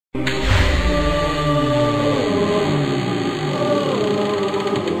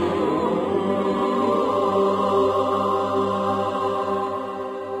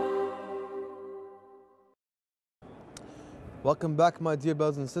Welcome back, my dear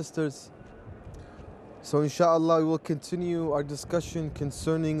brothers and sisters. So inshallah we will continue our discussion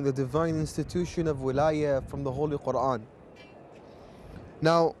concerning the divine institution of Wilayah from the Holy Quran.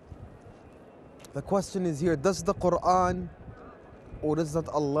 Now, the question is here, does the Quran or does not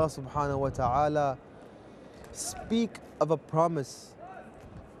Allah subhanahu wa ta'ala speak of a promise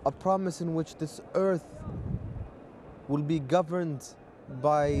in which this earth will be governed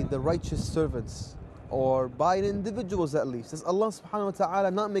by the righteous servants, or by individuals at least? Does Allah subhanahu wa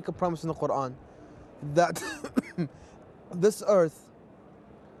ta'ala not make a promise in the Quran that this earth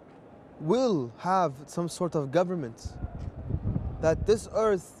will have some sort of government, that this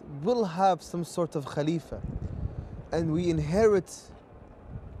earth will have some sort of Khalifa, and we inherit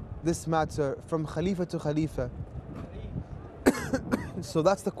this matter from Khalifa to Khalifa? So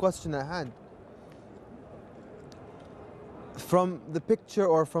that's the question at hand. From the picture,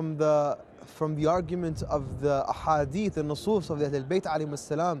 or from the argument of the ahadith and nusus of the Ahlul Bayt alayhim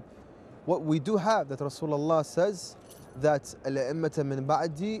as-salam, what we do have, that Rasulullah says that al-a'immata min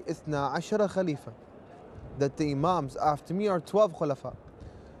ba'di ithna ashara khalifa, that the imams after me are 12 khulafa.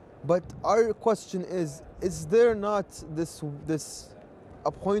 But our question is there not this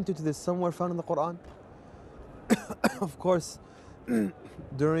appointed to this somewhere found in the Quran? Of course,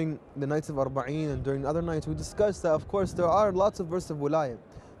 during the nights of Arba'een and during other nights we discussed that of course there are lots of verses of wilayah.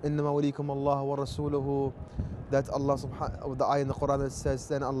 إِنَّمَا وَلِيكُمْ اللَّهُ وَرَسُولُهُ, that Allah subhanahu, the ayah in the Quran that says,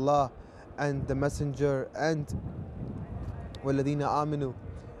 then Allah and the messenger and وَالَّذِينَ آمِنُوا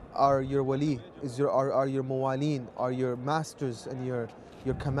are your wali, are your muwaleen, are your masters and your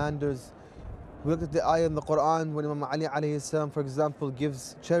commanders. We looked at the ayah in the Quran when Imam Ali alayhi salam, for example,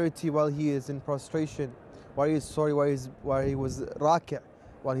 gives charity while he is in prostration, while he was raki',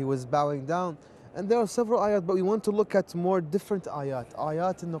 while he was bowing down. And there are several ayat, but we want to look at more different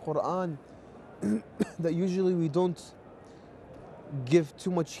ayat in the Quran that usually we don't give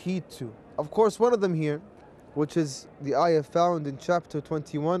too much heed to. Of course, one of them here, which is the ayah found in chapter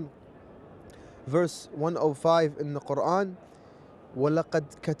 21, verse 105 in the Quran,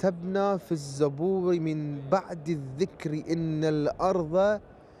 وَلَقَدْ كَتَبْنَا فِي الزَّبُورِ مِنْ بَعْدِ الذِّكْرِ إِنَّ الْأَرْضَ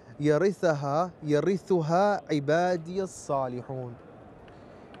يَرِثُهَا عِبَادِيَ الصَّالِحُونَ.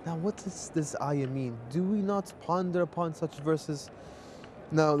 Now, what does this ayah mean? Do we not ponder upon such verses?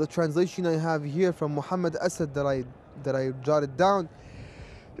 Now, the translation I have here from Muhammad Asad that I jotted down,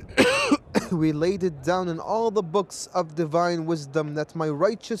 we laid it down in all the books of divine wisdom that my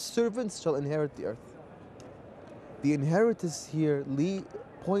righteous servants shall inherit the earth. The inheritance here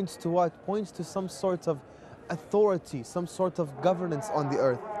points to what? Points to some sort of authority, some sort of governance on the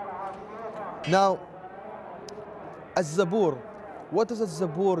earth. Now, Az-Zabur, what does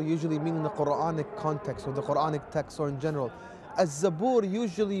Az-Zabur usually mean in the Quranic context or the Quranic text or in general? Az-Zabur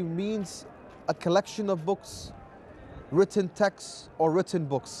usually means a collection of books, written texts or written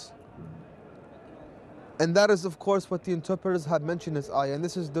books. And that is of course what the interpreters have mentioned as ayah. And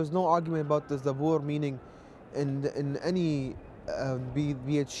there's no argument about the Zabur meaning in any,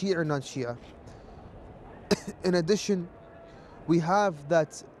 be it Shia or non-Shia. In addition, we have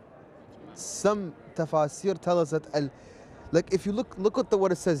that some tafasir tell us that like if you look at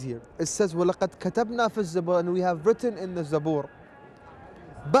what it says here. It says وَلَقَدْ كَتَبْنَا فِي الزَّبُورِ, and we have written in the Zabur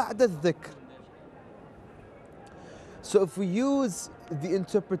بَعْدَ الذِّكْر. So if we use the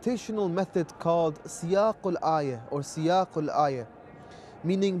interpretational method called siyaqul ayah or siyaqul ayah,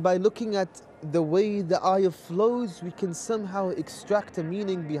 meaning by looking at the way the ayah flows, we can somehow extract a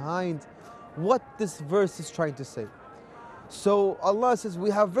meaning behind what this verse is trying to say. So Allah says,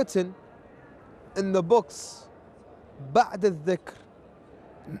 we have written in the books بعد الذكر,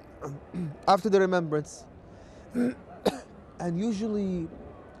 after the remembrance. And usually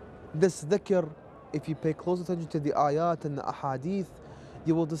this dhikr, if you pay close attention to the ayat and the ahadith,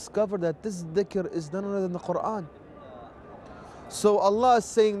 you will discover that this dhikr is none other than the Quran. So Allah is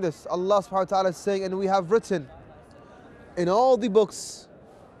saying this, Allah subhanahu wa ta'ala is saying, and we have written in all the books,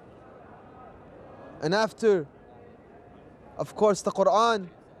 and after of course the Quran,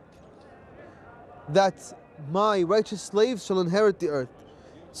 that my righteous slaves shall inherit the earth.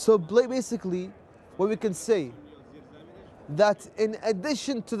 So basically what we can say, that in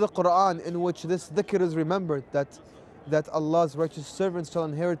addition to the Quran in which this dhikr is remembered, that Allah's righteous servants shall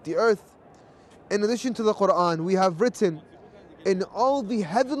inherit the earth, in addition to the Quran we have written in all the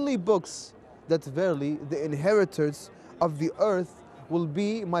heavenly books that verily the inheritors of the earth will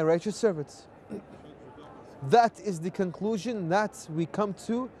be my righteous servants. That is the conclusion that we come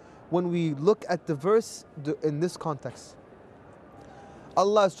to when we look at the verse in this context.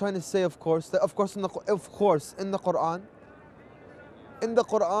 Allah is trying to say, of course, that in the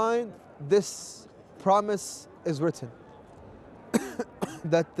Quran, this promise is written.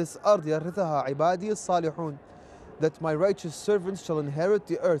 that this ard يرثها عبادي الصالحون, that my righteous servants shall inherit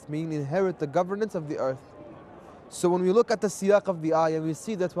the earth, meaning inherit the governance of the earth. So when we look at the siyaq of the ayah, we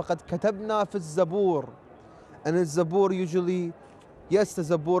see that وَقَدْ كَتَبْنَا فِي الزَّبُورِ, and in Zabur usually, yes, the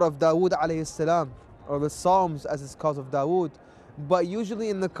Zabur of Dawood alayhi salam, or the Psalms as it's called of Dawood, but usually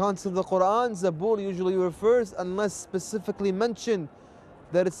in the context of the Quran, Zabur usually refers, unless specifically mentioned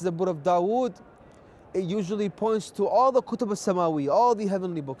that it's Zabur of Dawood, it usually points to all the Kutub al-Samawi, all the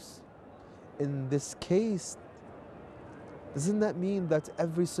heavenly books. In this case, doesn't that mean that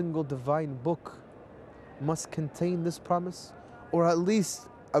every single divine book must contain this promise, or at least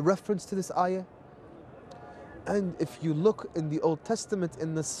a reference to this ayah? And if you look in the Old Testament,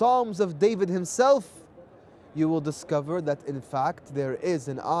 in the Psalms of David himself, you will discover that in fact there is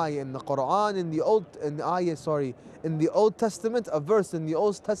an ayah in the Quran, in the Old Testament, a verse in the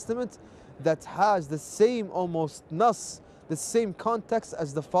Old Testament that has the same almost nas, the same context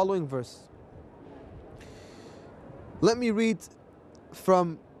as the following verse. Let me read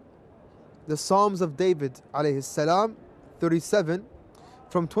from the Psalms of David alayhi salam, 37,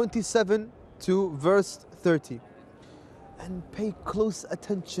 from 27 to verse 30. And pay close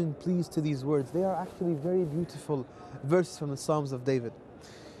attention please to these words. They are actually very beautiful verses from the Psalms of David.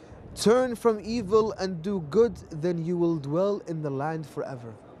 Turn from evil and do good, then you will dwell in the land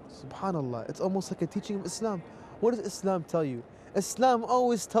forever. Subhanallah, it's almost like a teaching of Islam. What does Islam tell you? Islam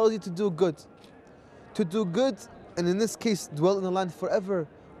always tells you to do good. To do good, and in this case, dwell in the land forever.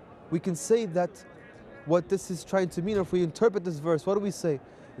 We can say that what this is trying to mean, or if we interpret this verse, what do we say?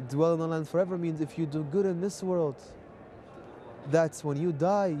 Dwell in the land forever means if you do good in this world, that's when you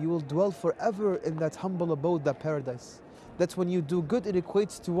die, you will dwell forever in that humble abode, that paradise. That's when you do good, it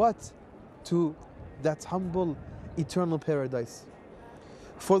equates to what? To that humble, eternal paradise.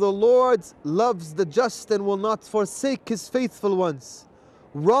 For the Lord loves the just and will not forsake His faithful ones.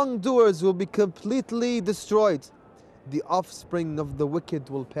 Wrongdoers will be completely destroyed. The offspring of the wicked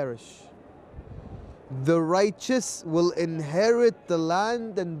will perish. The righteous will inherit the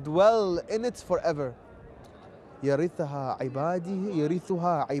land and dwell in it forever. يَرِثُهَا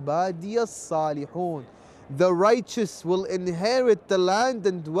عِبَادِيَ الصَّالِحُونَ. The righteous will inherit the land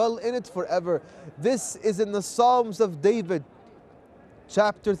and dwell in it forever. This is in the Psalms of David,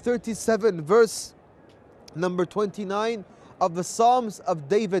 chapter 37, verse number 29 of the Psalms of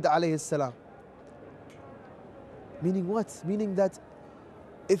David alayhi salam. Meaning what? Meaning that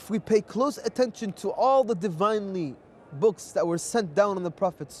if we pay close attention to all the divinely books that were sent down on the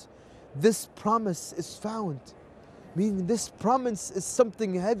prophets, this promise is found. Meaning this promise is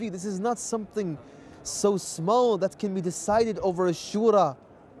something heavy. This is not something so small that can be decided over a shura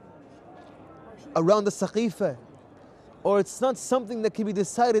around the saqifa, or it's not something that can be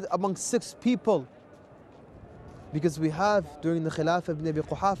decided among 6 people. Because we have, during the Khilafah of Abi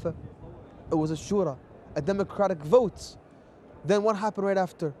Quhafa, it was a shura, a democratic vote. Then what happened right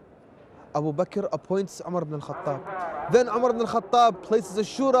after? Abu Bakr appoints Umar ibn al-Khattab. Then Umar ibn al-Khattab places a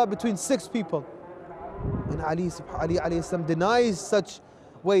shura between 6 people. And Ali alayhi salam denies such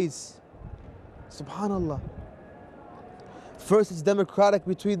ways. Subhanallah. First it's democratic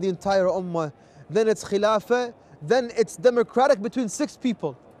between the entire ummah, then it's khilafah, then it's democratic between 6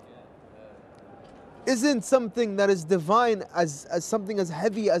 people. Isn't something that is divine as something as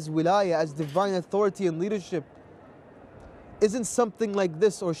heavy as wilayah, as divine authority and leadership, isn't something like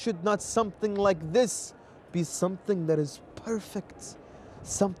this, or should not something like this be something that is perfect?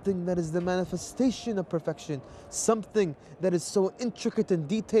 Something that is the manifestation of perfection, something that is so intricate and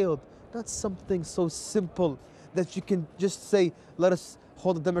detailed, not something so simple that you can just say, let us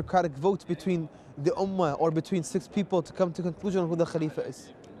hold a democratic vote between the ummah or between 6 people to come to conclusion on who the Khalifa is.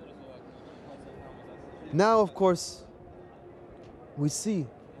 Now of course, we see,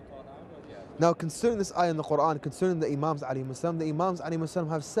 now concerning this ayah in the Quran, concerning the Imams alayhi salam, the Imams alayhi salam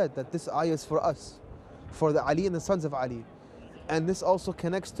have said that this ayah is for us, for the Ali and the sons of Ali. And this also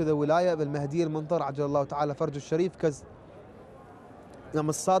connects to the Wilayah of Al-Mahdi Al-Muntar Ajalallahu Ta'ala Farj Al-Sharif, because Imam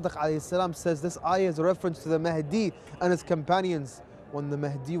As-Sadiq alayhi salam says this ayah is a reference to the Mahdi and his companions, when the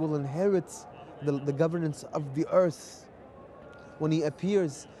Mahdi will inherit the governance of the earth, when he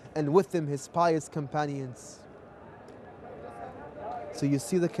appears, and with him his pious companions. So you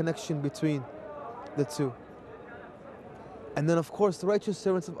see the connection between the two. And then of course the righteous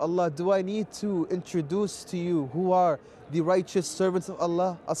servants of Allah. Do I need to introduce to you who are the righteous servants of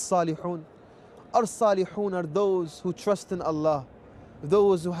Allah? As-Salihun. As-Salihun are those who trust in Allah,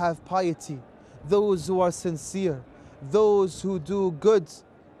 those who have piety, those who are sincere, those who do good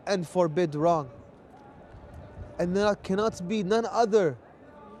and forbid wrong. And there cannot be none other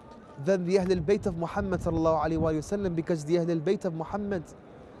than the Ahlul Bayt of Muhammad sallallahu alaihi wasallam, because the Ahlul Bayt of Muhammad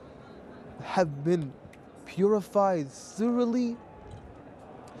have been purified thoroughly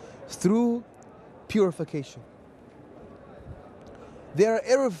through purification. They are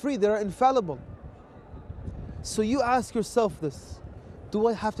error-free, they are infallible. So you ask yourself this: do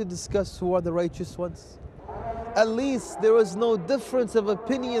I have to discuss who are the righteous ones? At least there was no difference of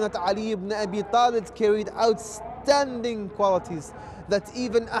opinion that Ali ibn Abi Talib carried outstanding qualities, that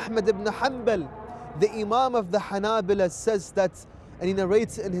even Ahmad ibn Hanbal, the Imam of the Hanabila, says that, and he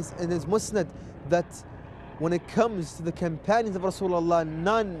narrates in his Musnad, that when it comes to the companions of Rasulullah,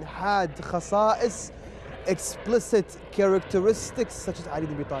 none had khasa'is, explicit characteristics such as Ali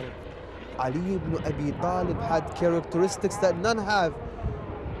ibn Abi Talib. Ali ibn Abi Talib had characteristics that none have.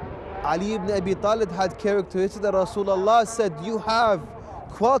 Ali ibn Abi Talib had characteristics that Rasulullah said, you have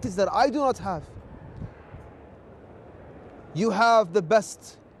qualities that I do not have. You have the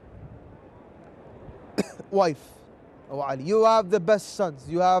best wife, O Ali. You have the best sons.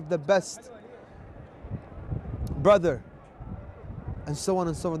 You have the best brother. And so on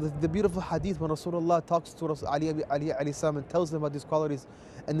and so on. The beautiful hadith when Rasulullah talks to Ali salam and tells them about these qualities.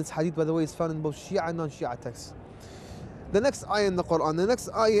 And this hadith, by the way, is found in both Shia and non-Shia texts. The next ayah in the Quran. The next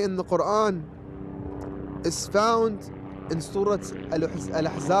ayah in the Quran is found in Surah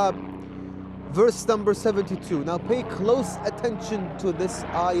Al-Ahzab, verse number 72. Now pay close attention to this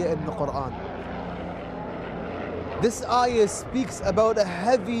ayah in the Quran. This ayah speaks about a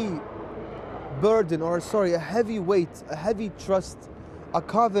heavy burden, or sorry, a heavy weight, a heavy trust, a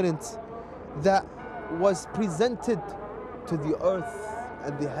covenant that was presented to the earth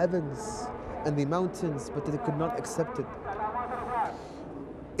and the heavens and the mountains, but they could not accept it.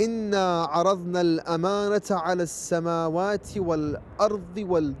 إنا عرضنا الأمانة على السماوات والأرض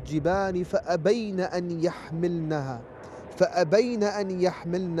والجبال فأبين أن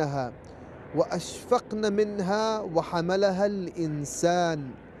يحملنها وأشفقن منها وحملها الإنسان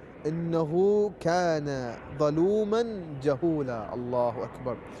إنه كان ظلوما جهولا. الله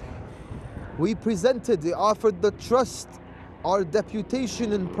أكبر. We offered the trust, our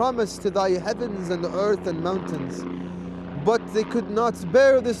deputation and promise to thy heavens and earth and mountains, but they could not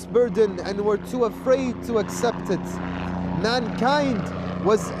bear this burden and were too afraid to accept it. Mankind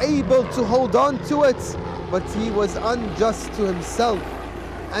was able to hold on to it, but he was unjust to himself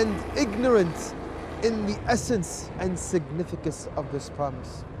and ignorant in the essence and significance of this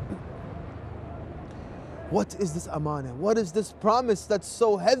promise. What is this amana? What is this promise that's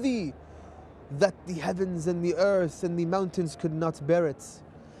so heavy that the heavens and the earth and the mountains could not bear it?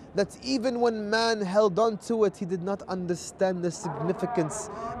 That even when man held on to it, he did not understand the significance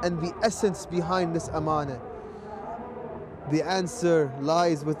and the essence behind this amana. The answer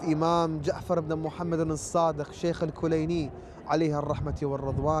lies with Imam Ja'far ibn Muhammad al-Sadiq, Shaykh al-Kulayni, alayhi al-Rahmati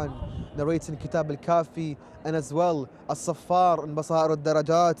wal-Radwan, narrates in Kitab al-Kafi, and as well as-Saffar in Basair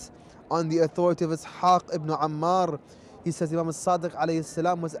al-Darajat, on the authority of Ishaq ibn Ammar. He says Imam al-Sadiq alayhi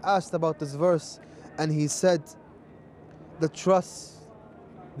salam was asked about this verse, and he said, the trust,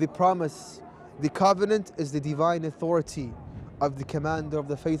 the promise, the covenant is the divine authority of the commander of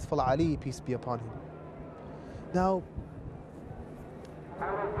the faithful Ali, peace be upon him. Now,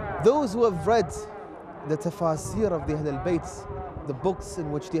 those who have read the tafasir of the Ahlul Bayt, the books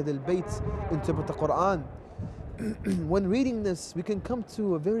in which the Ahlul Bayt interpret the Quran, when reading this, we can come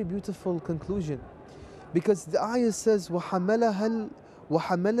to a very beautiful conclusion, because the ayah says, وَحَمَلَهَا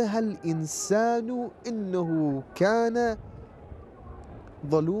الْإِنسَانُ إِنَّهُ كَانَ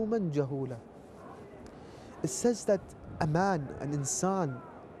ظَلُومًا جَهُولًا. It says that a man, an insan,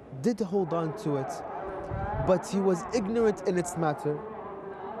 did hold on to it, but he was ignorant in its matter,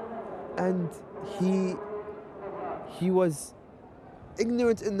 and he was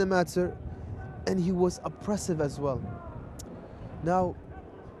ignorant in the matter, and he was oppressive as well. Now,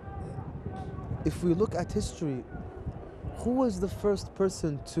 if we look at history, who was the first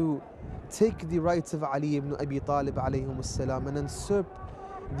person to take the rights of Ali ibn Abi Talib alayhim salam and usurp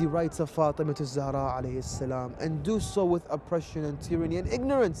the rights of Fatima al-Zahra alayhi salam, and do so with oppression and tyranny and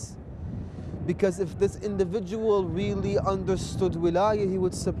ignorance? Because if this individual really understood Wilayah, he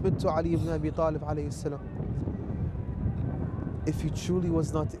would submit to Ali ibn Abi Talib alayhi salam. If he truly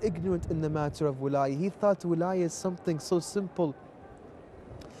was not ignorant in the matter of Wilayah, he thought Wilayah is something so simple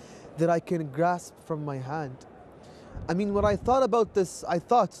that I can grasp from my hand. I mean, when I thought about this, I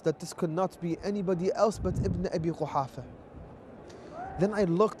thought that this could not be anybody else but Ibn Abi Quhafa. Then I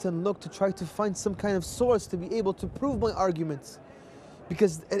looked and looked to try to find some kind of source to be able to prove my arguments,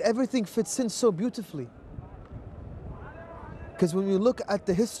 because everything fits in so beautifully. Because when we look at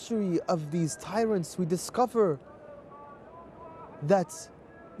the history of these tyrants, we discover that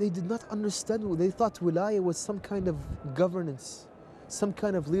they did not understand. They thought Wilayah was some kind of governance, some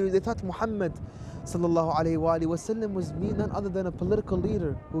kind of leader. They thought Muhammad sallallahu alayhi wa alihi wasallam was none other than a political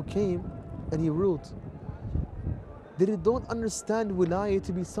leader who came and he ruled. They don't understand Wilayah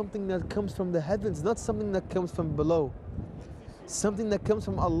to be something that comes from the heavens, not something that comes from below. Something that comes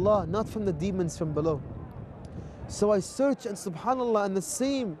from Allah, not from the demons from below. So I search, and subhanAllah, in the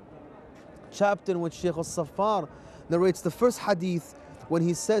same chapter in which Shaykh al-Saffar narrates the first hadith, when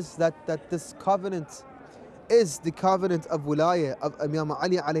he says that this covenant is the covenant of Wilayah of Imam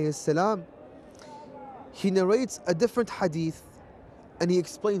Ali alayhi salam, he narrates a different hadith and he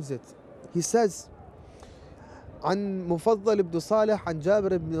explains it. He says, عن مفضل بن صالح عن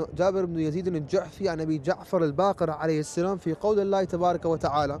جابر بن يزيد الجعفي عن أبي جعفر الباقر عليه السلام في قول الله تبارك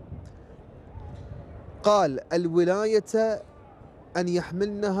وتعالى قال الولاية أن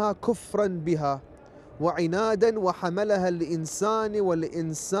يحملنها كفرا بها وعنادا وحملها الإنسان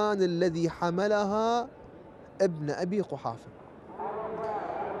والإنسان الذي حملها ابن أبي قحافة.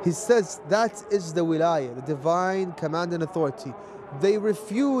 He says that is the Wilayah, the divine command and authority. They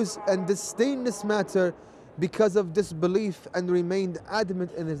refuse and disdain this matter because of disbelief and remained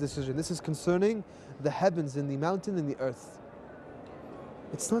adamant in his decision. This is concerning the heavens and the mountain and the earth.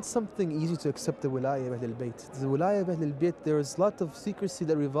 It's not something easy to accept the Wilayah of Ahl al-Bayt. The Wilayah of Ahl al-Bayt, there is a lot of secrecy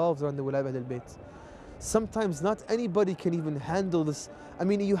that revolves around the Wilayah of Ahl al-Bayt. Sometimes not anybody can even handle this. I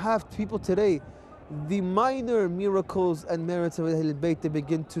mean, you have people today, the minor miracles and merits of Ahl al-Bayt, they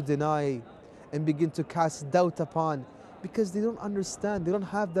begin to deny and begin to cast doubt upon because they don't understand, they don't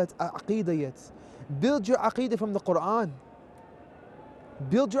have that aqeedah yet. Build your aqeedah from the Quran.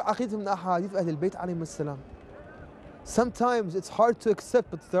 Build your aqeedah from the ahadith of Ahl al-Bayt alayhim as-salam. Sometimes it's hard to accept,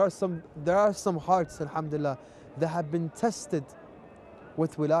 but there are some hearts, alhamdulillah, that have been tested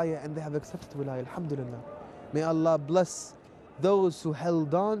with Wilayah and they have accepted Wilayah, alhamdulillah. May Allah bless those who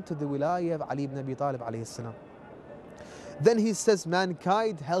held on to the Wilayah of Ali ibn Abi Talib alayhi salam. Then he says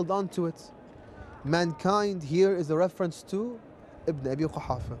mankind held on to it. Mankind here is a reference to Ibn Abi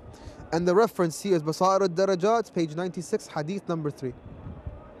Quhafa. And the reference here is Basair al-Darajat, page 96, hadith number 3.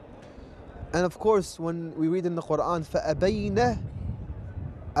 And of course, when we read in the Quran, فَأَبَيْنَ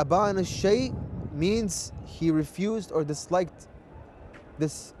أَبَانَ الشَّيْء means he refused or disliked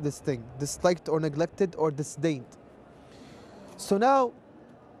this thing. Disliked or neglected or disdained. So now,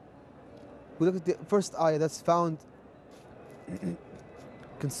 we look at the first ayah that's found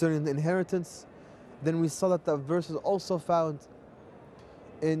concerning the inheritance. Then we saw that the verse is also found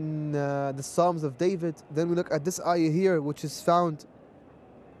in the Psalms of David. Then we look at this ayah here, which is found,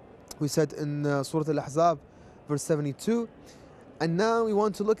 we said, in Surah Al-Ahzab, verse 72. And now we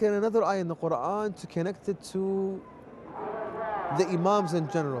want to look at another ayah in the Quran to connect it to the Imams in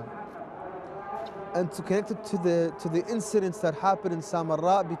general, and to connect it to the incidents that happened in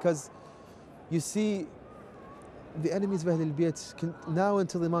Samarra, because you see the enemies of Ahl al-Bayt now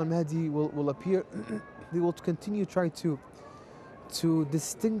until Imam Mahdi will appear, they will continue try to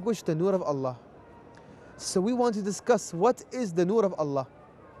distinguish the nur of Allah. So we want to discuss what is the nur of Allah.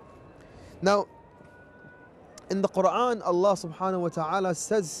 Now, in the Quran, Allah subhanahu wa ta'ala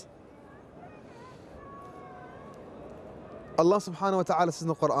says, in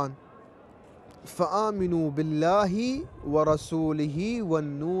the Quran, فَآمِنُوا بِاللَّهِ وَرَسُولِهِ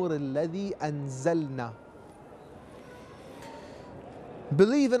وَالنُّورِ الَّذِي أَنزَلْنَا.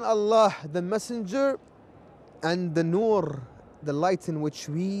 Believe in Allah, the Messenger, and the nur, the light in which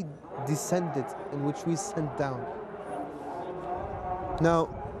we descended, in which we sent down. Now,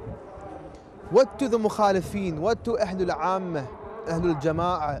 what do the mukhalifeen, what do Ahlul Ammah, Ahlul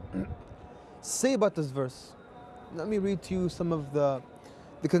Jama'ah say about this verse? Let me read to you some of the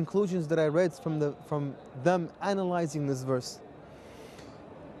conclusions that I read from them analyzing this verse.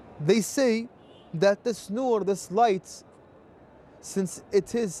 They say that this nur, this light, since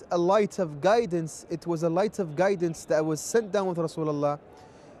it is a light of guidance, it was a light of guidance that was sent down with Rasulullah,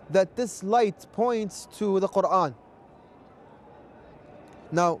 that this light points to the Quran.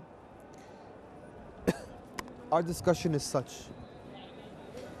 Now, our discussion is such.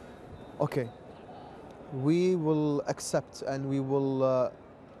 Okay, we will accept and we will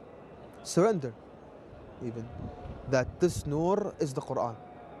surrender even that this nur is the Quran.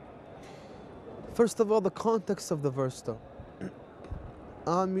 First of all, the context of the verse though.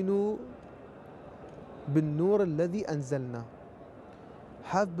 آمنوا بالنور الذي أنزلنا.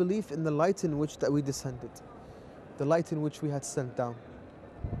 Have belief in the light in which that we descended, the light in which we had sent down.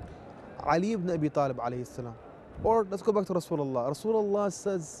 Ali ibn Abi Talib alayhi salam. Or let's go back to Rasulullah. Rasulullah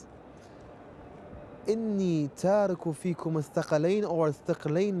says, إني تارك فيكم الثقلين أو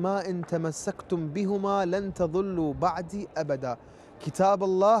الثقلين ما إن تمسكتم بهما لن تضلوا بعدي أبدا. كتاب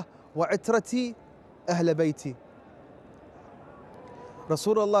الله وعترتي أهل بيتي.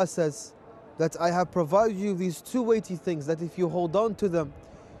 Rasulullah says that I have provided you these two weighty things, that if you hold on to them,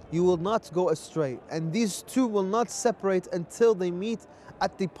 you will not go astray. And these two will not separate until they meet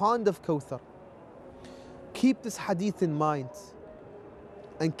at the pond of Kawthar. Keep this hadith in mind.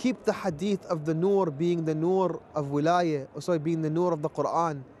 And keep the hadith of the Noor being the Noor of Wilayah, being the Noor of the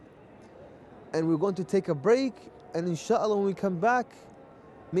Quran. And we're going to take a break, and inshallah when we come back,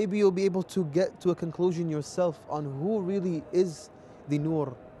 maybe you'll be able to get to a conclusion yourself on who really is the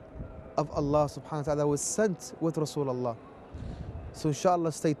Noor of Allah subhanahu wa ta'ala was sent with Rasulullah. So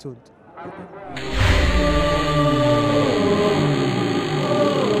inshallah stay tuned.